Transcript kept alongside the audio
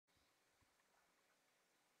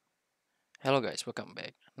Hello guys, welcome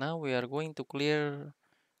back. Now we are going to clear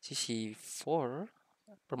CC4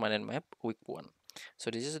 permanent map week 1. So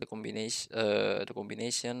this is the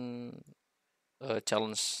combination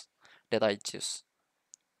challenge that I choose.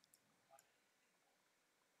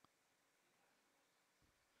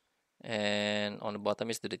 And on the bottom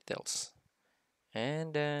is the details.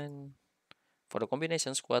 And then for the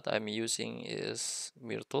combination squad I'm using is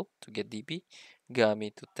Myrtle to get DP,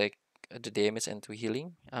 Gami to take the damage and to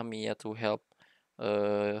healing, Amiya to help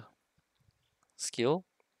uh, skill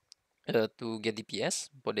to get DPS,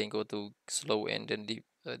 Podenko to slow and then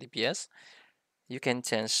DPS. You can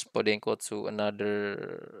change Podenko to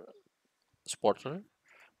another supporter,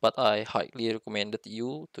 but I highly recommended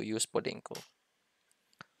you to use Podenko.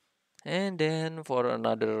 And then for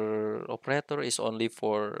another operator is only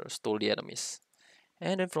for stall the enemies.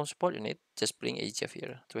 And then from support unit, just bring AGF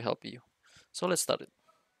here to help you. So let's start it.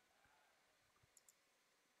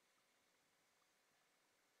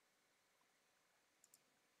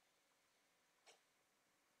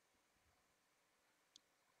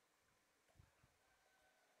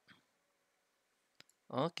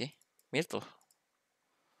 Okay, Myrtle.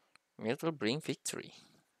 Myrtle bring victory.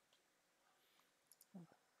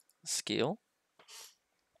 Skill,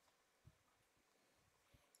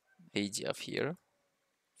 AGF here.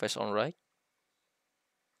 Face on right.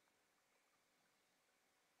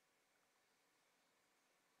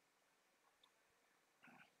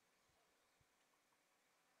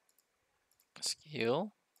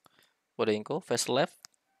 Skill, Podenko, face left.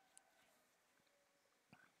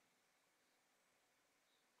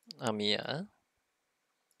 Amiya,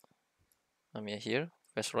 Amiya here,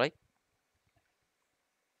 face right.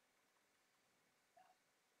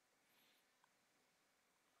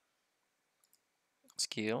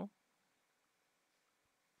 Skill,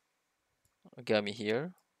 Gami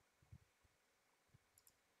here.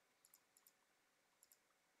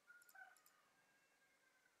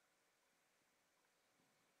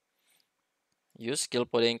 Use skill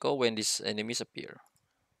Podenko when these enemies appear.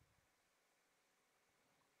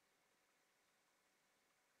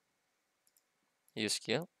 Use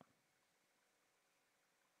skill.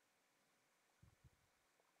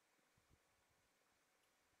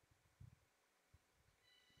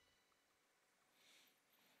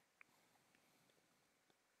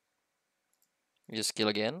 Use skill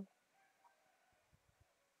again.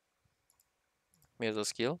 Middle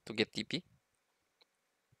skill to get TP.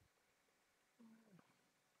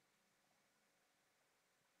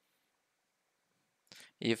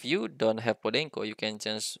 If you don't have Podenko, you can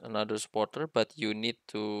change another supporter, but you need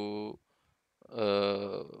to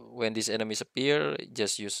when these enemies appear,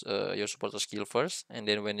 just use your supporter skill first, and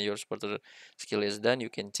then when your supporter skill is done,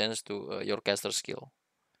 you can change to your caster skill.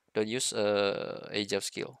 Don't use Age of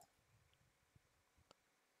skill.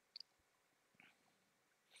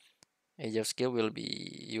 Age of skill will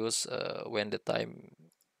be used when the time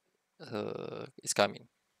is coming.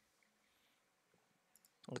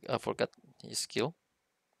 I forgot his skill.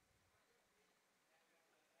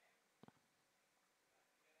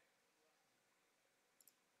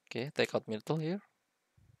 Okay, take out Myrtle here.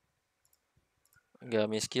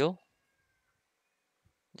 Gami skill,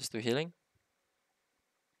 just do healing.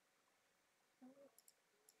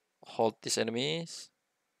 Hold these enemies.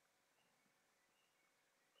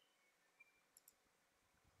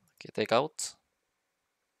 Okay, take out.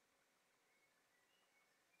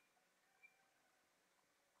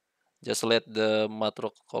 Just let the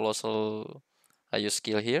Matro Colossal use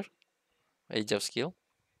skill here. Age of skill.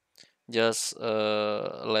 Just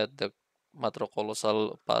let the Matro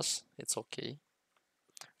Colossal pass. It's okay.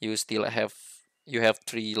 You still have you have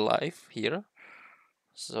 3 life here.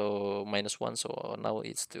 So -1. So now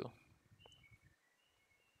it's 2.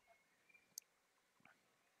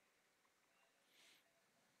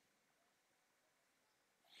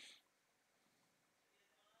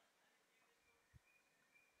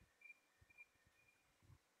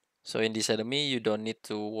 So in this enemy, you don't need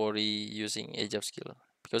to worry using Age of skill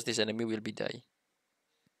because this enemy will be die.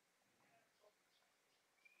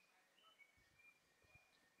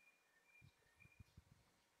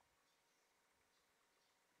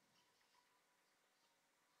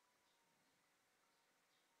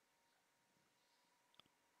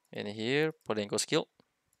 And here, Podenko skill.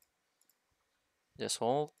 Just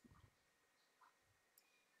hold.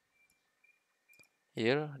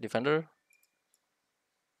 Here, defender.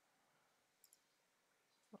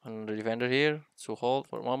 On the defender here, so hold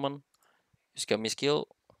for a moment. Use Gummy skill.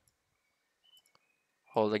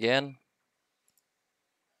 Hold again.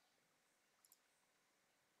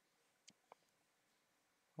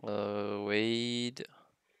 Wait.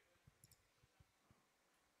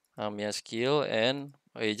 Amiya skill and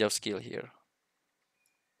age of skill here.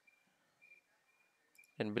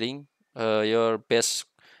 And bring your best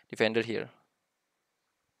defender here.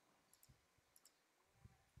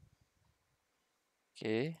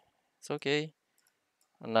 Okay, it's okay.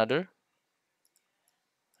 Another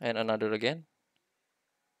and another again.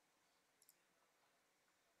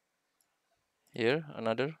 Here,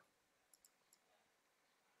 another.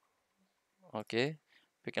 Okay,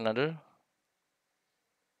 pick another.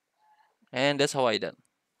 And that's how I done.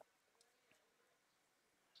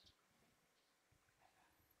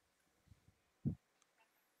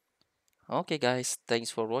 Okay, guys, thanks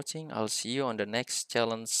for watching. I'll see you on the next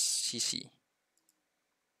challenge CC.